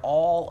they're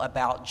all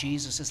about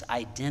Jesus'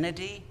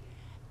 identity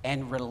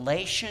and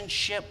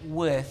relationship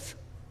with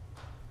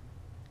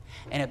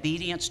and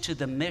obedience to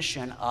the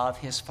mission of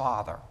his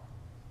Father.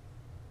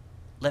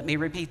 Let me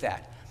repeat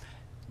that.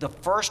 The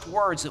first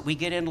words that we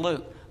get in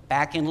Luke,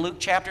 back in Luke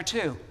chapter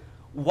 2,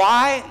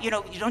 why,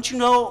 don't you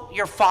know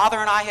your Father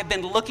and I have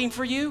been looking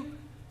for you?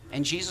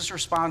 And Jesus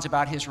responds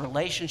about his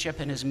relationship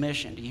and his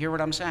mission. Do you hear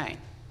what I'm saying?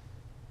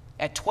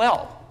 At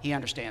 12, he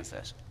understands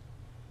this.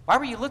 Why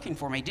were you looking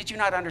for me? Did you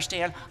not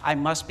understand I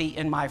must be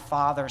in my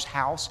Father's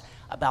house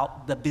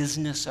about the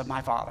business of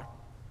my Father?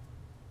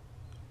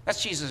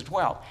 That's Jesus at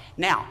 12.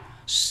 Now,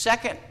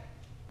 second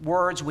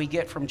words we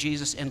get from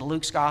Jesus in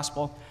Luke's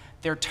gospel,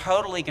 they're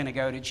totally going to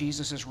go to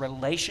Jesus'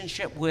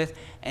 relationship with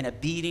and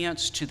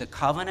obedience to the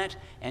covenant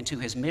and to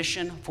his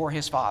mission for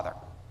his Father.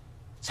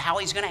 It's how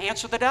he's going to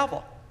answer the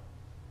devil.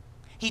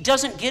 He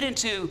doesn't get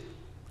into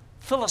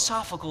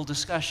philosophical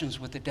discussions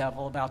with the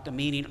devil about the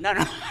meaning. No,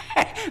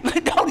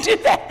 don't do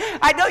that.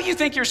 I know you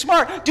think you're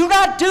smart. Do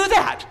not do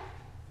that.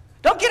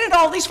 Don't get into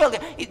all these.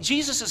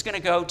 Jesus is going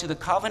to go to the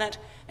covenant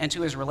and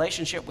to his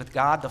relationship with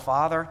God the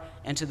Father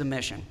and to the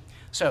mission.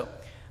 So,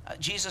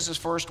 Jesus'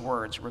 first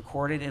words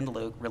recorded in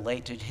Luke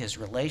relate to his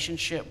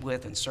relationship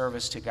with and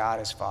service to God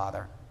as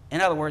Father. In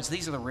other words,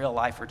 these are the real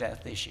life or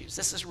death issues.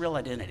 This is real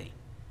identity.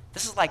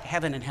 This is like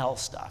heaven and hell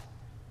stuff.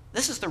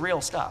 This is the real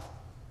stuff.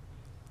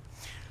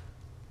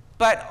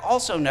 But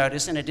also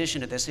notice, in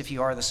addition to this, if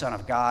you are the Son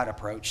of God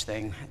approach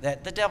thing,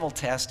 that the devil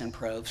tests and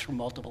probes from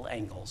multiple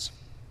angles.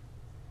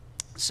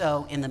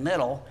 So in the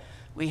middle,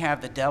 we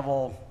have the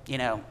devil, in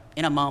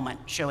a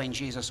moment, showing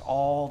Jesus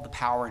all the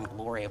power and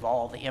glory of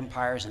all the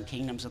empires and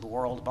kingdoms of the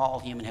world, of all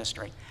human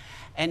history.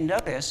 And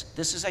notice,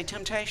 this is a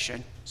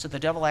temptation, so the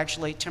devil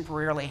actually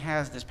temporarily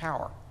has this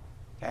power,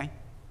 okay?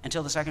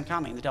 Until the second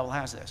coming, the devil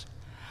has this.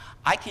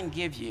 I can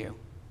give you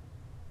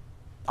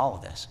all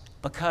of this,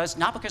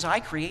 not because I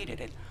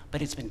created it,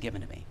 but it's been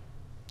given to me.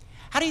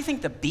 How do you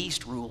think the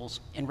beast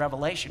rules in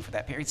Revelation for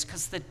that period? It's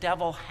because the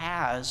devil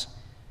has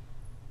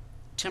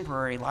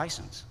temporary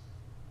license.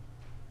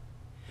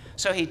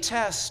 So he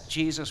tests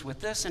Jesus with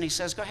this, and he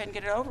says, go ahead and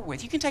get it over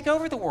with. You can take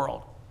over the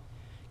world.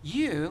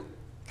 You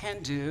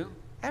can do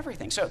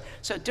everything. So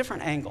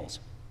different angles.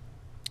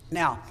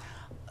 Now,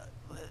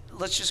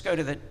 let's just go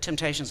to the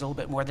temptations a little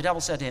bit more. The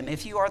devil said to him,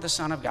 if you are the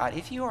Son of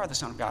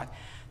God,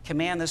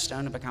 command this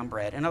stone to become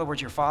bread. In other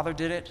words, your father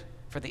did it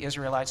for the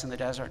Israelites in the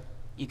desert.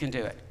 You can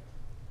do it.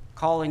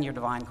 Call in your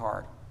divine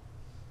card.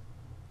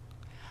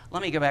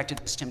 Let me go back to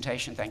this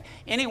temptation thing.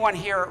 Anyone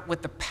here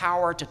with the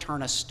power to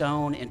turn a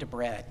stone into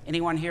bread?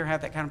 Anyone here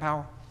have that kind of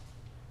power?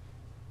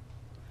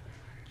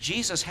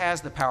 Jesus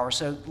has the power.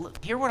 So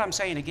hear what I'm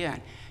saying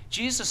again.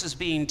 Jesus is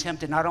being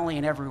tempted not only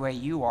in every way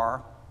you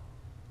are,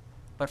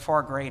 but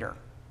far greater.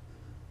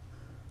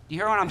 You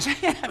hear what I'm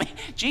saying? I mean,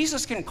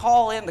 Jesus can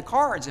call in the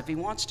cards if he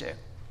wants to.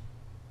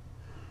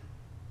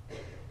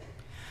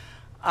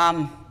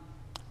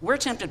 We're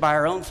tempted by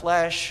our own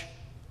flesh,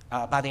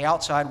 by the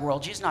outside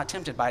world. Jesus is not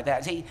tempted by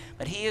that,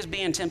 but he is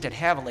being tempted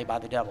heavily by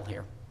the devil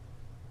here.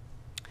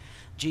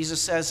 Jesus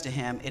says to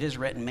him, it is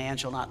written, man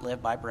shall not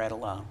live by bread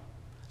alone.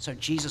 So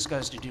Jesus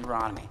goes to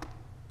Deuteronomy,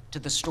 to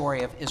the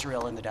story of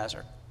Israel in the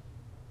desert.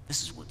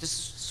 This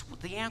is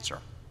the answer.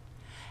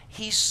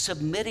 He's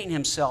submitting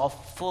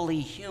himself fully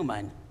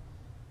human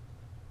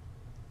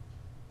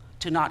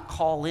to not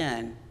call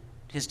in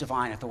his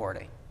divine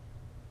authority.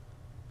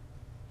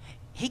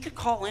 He could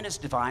call in his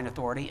divine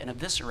authority and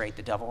eviscerate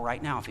the devil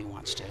right now if he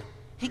wants to.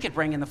 He could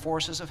bring in the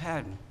forces of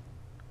heaven.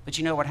 But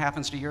you know what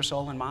happens to your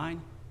soul and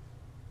mine?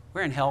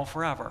 We're in hell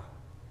forever.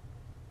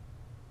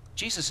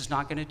 Jesus is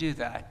not going to do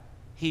that.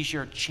 He's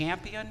your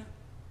champion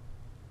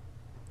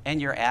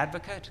and your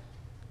advocate,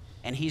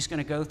 and he's going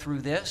to go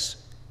through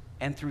this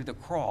and through the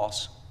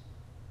cross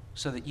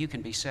so that you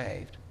can be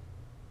saved.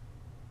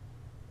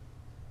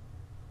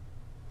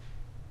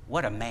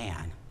 What a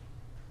man.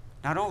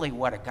 Not only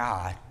what a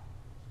God,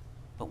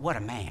 but what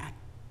a man.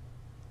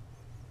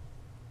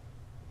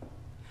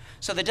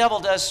 So the devil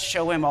does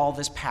show him all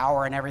this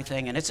power and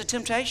everything, and it's a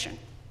temptation.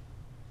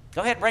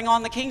 Go ahead, bring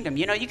on the kingdom.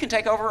 You can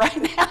take over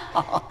right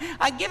now.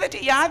 I give it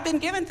to you. I've been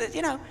given this,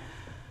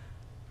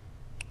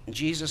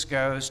 Jesus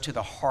goes to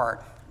the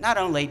heart, not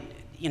only,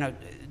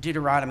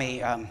 Deuteronomy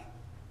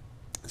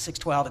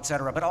 6:12,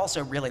 etc., but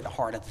also really the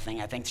heart of the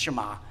thing, I think,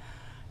 Shema.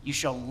 You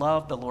shall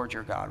love the Lord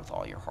your God with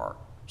all your heart,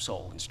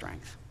 soul, and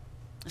strength.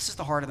 This is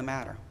the heart of the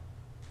matter.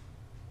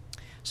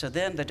 So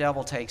then the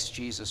devil takes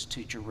Jesus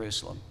to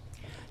Jerusalem.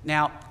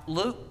 Now,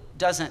 Luke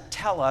doesn't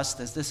tell us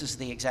that this is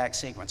the exact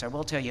sequence. I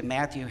will tell you,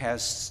 Matthew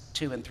has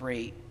 2 and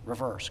 3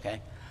 reversed, okay?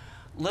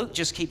 Luke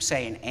just keeps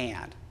saying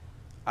and.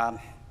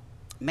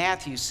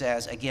 Matthew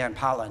says, again,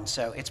 Pollen,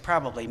 so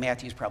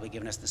Matthew's probably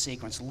given us the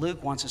sequence.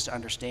 Luke wants us to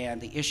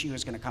understand the issue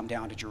is going to come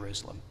down to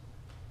Jerusalem.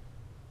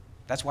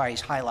 That's why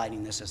he's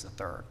highlighting this as the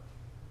third.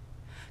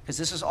 Because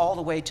this is all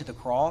the way to the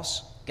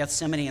cross,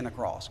 Gethsemane and the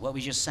cross, what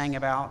we just sang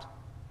about.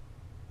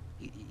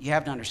 You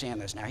have to understand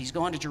this now. He's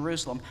going to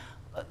Jerusalem.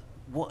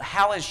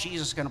 How is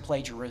Jesus going to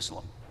play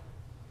Jerusalem?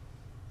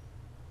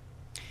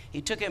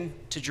 He took him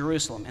to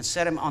Jerusalem and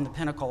set him on the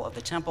pinnacle of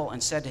the temple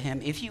and said to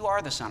him, if you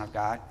are the Son of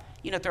God,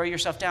 throw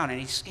yourself down.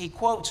 And he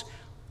quotes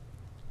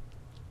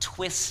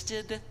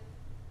twisted,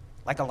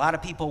 like a lot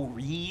of people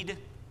read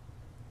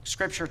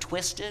Scripture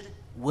twisted,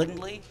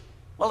 woodenly.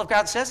 Well, if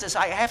God says this,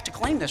 I have to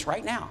claim this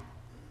right now.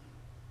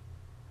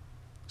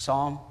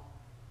 Psalm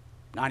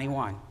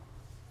 91.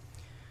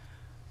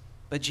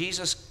 But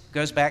Jesus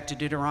goes back to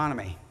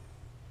Deuteronomy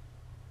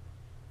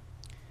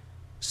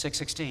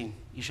 6:16.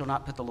 You shall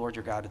not put the Lord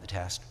your God to the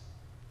test.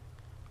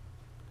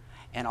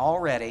 And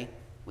already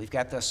we've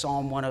got the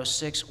Psalm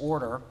 106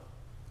 order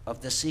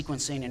of the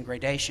sequencing and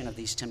gradation of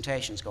these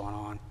temptations going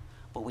on,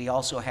 but we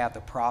also have the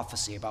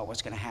prophecy about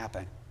what's going to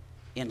happen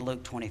in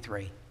Luke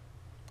 23.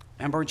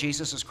 Remember,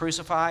 Jesus is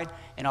crucified,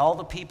 and all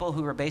the people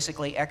who are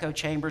basically echo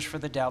chambers for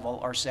the devil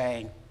are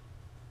saying,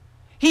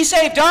 He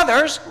saved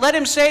others, let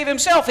him save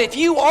himself. If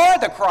you are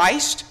the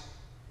Christ,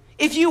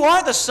 if you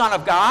are the Son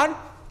of God,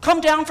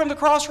 come down from the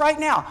cross right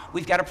now.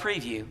 We've got a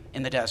preview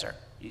in the desert.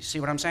 You see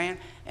what I'm saying?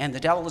 And the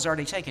devil has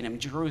already taken him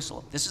to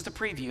Jerusalem. This is the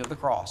preview of the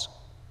cross.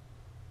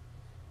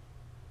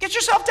 Get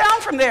yourself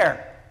down from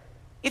there.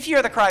 If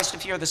you're the Christ,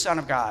 if you're the Son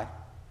of God.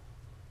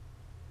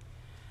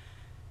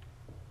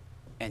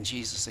 And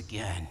Jesus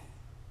again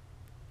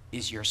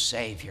is your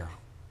Savior.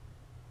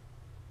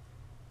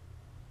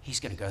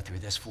 He's going to go through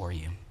this for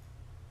you.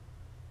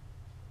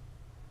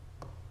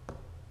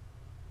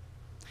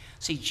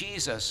 See,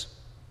 Jesus,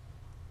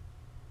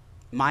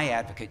 my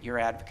advocate, your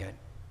advocate,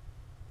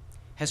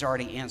 has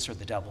already answered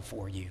the devil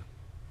for you.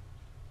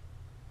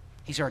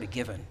 He's already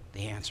given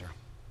the answer.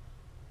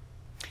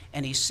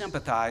 And he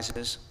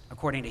sympathizes,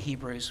 according to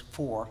Hebrews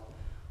 4,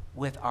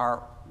 with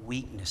our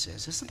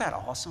weaknesses. Isn't that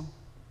awesome?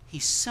 He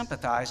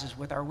sympathizes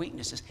with our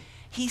weaknesses.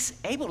 He's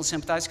able to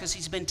sympathize because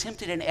he's been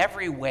tempted in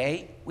every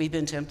way we've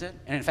been tempted.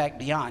 And in fact,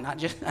 beyond, not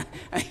just,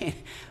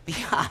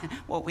 beyond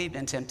what we've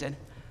been tempted.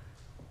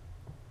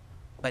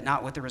 But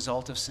not with the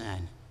result of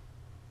sin.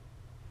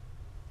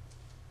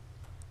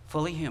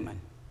 Fully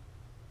human,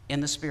 in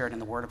the Spirit, in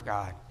the Word of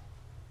God.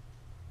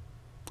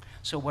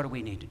 So what do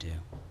we need to do?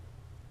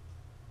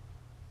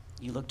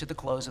 You look to the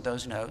close of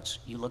those notes.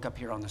 You look up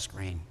here on the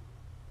screen.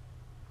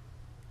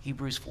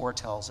 Hebrews 4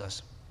 tells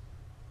us,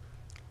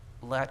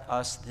 let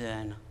us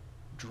then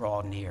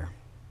draw near.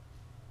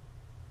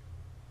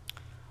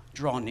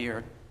 Draw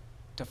near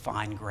to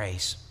find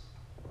grace,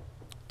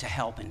 to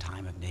help in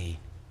time of need.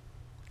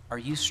 Are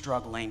you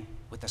struggling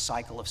with the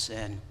cycle of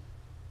sin?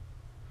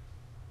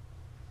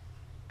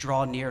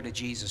 Draw near to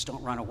Jesus.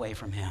 Don't run away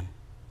from him.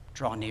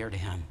 Draw near to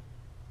him.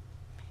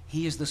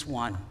 He is this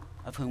one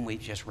of whom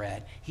we've just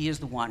read. He is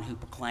the one who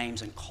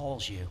proclaims and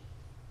calls you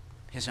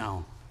his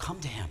own. Come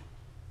to him.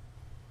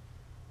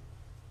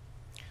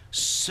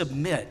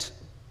 Submit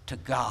to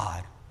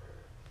God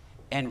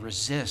and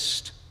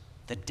resist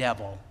the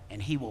devil,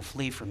 and he will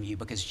flee from you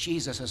because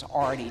Jesus has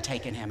already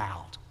taken him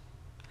out.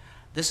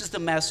 This is the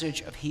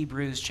message of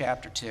Hebrews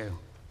chapter 2.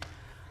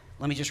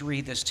 Let me just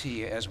read this to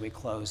you as we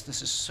close.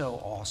 This is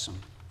so awesome.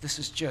 This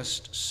is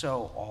just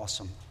so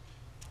awesome.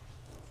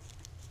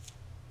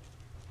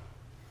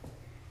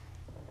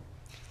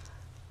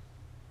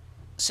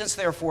 Since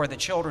therefore the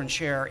children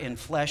share in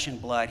flesh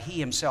and blood, he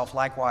himself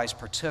likewise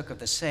partook of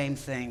the same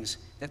things,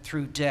 that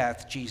through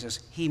death,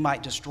 Jesus, he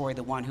might destroy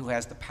the one who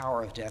has the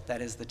power of death,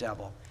 that is the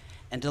devil,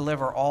 and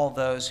deliver all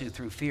those who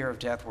through fear of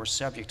death were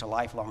subject to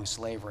lifelong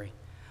slavery.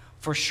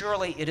 For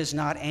surely it is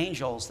not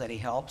angels that he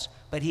helps,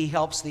 but he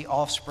helps the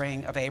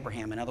offspring of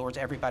Abraham. In other words,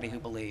 everybody who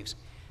believes.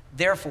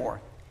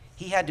 Therefore,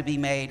 he had to be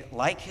made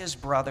like his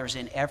brothers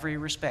in every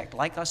respect,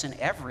 like us in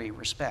every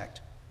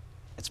respect.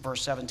 It's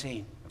verse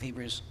 17 of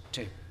Hebrews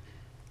 2.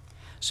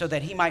 So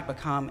that he might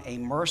become a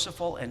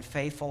merciful and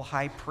faithful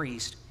high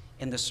priest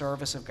in the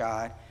service of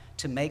God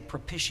to make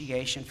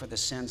propitiation for the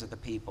sins of the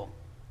people.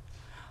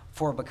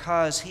 For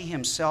because he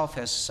himself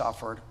has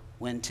suffered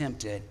when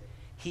tempted,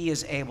 he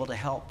is able to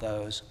help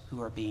those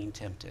who are being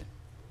tempted.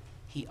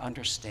 He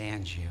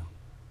understands you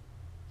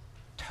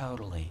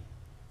totally.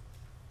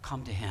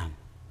 Come to him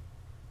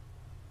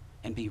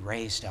and be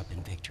raised up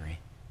in victory.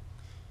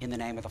 In the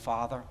name of the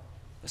Father,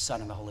 the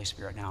Son, and the Holy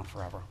Spirit, now and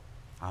forever.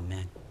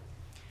 Amen.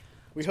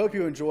 We hope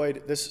you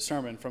enjoyed this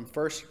sermon from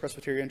First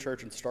Presbyterian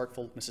Church in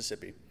Starkville,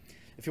 Mississippi.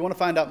 If you want to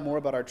find out more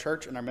about our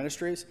church and our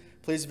ministries,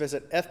 please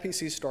visit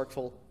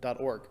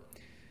fpcstarkville.org.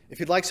 If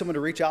you'd like someone to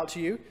reach out to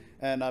you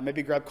and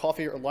maybe grab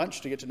coffee or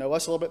lunch to get to know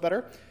us a little bit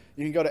better,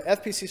 you can go to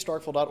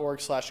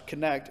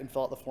fpcstarkville.org/connect and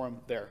fill out the form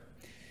there.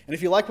 And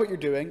if you like what you're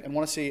doing and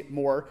want to see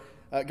more,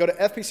 go to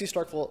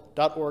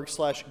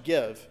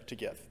fpcstarkville.org/give to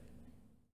give.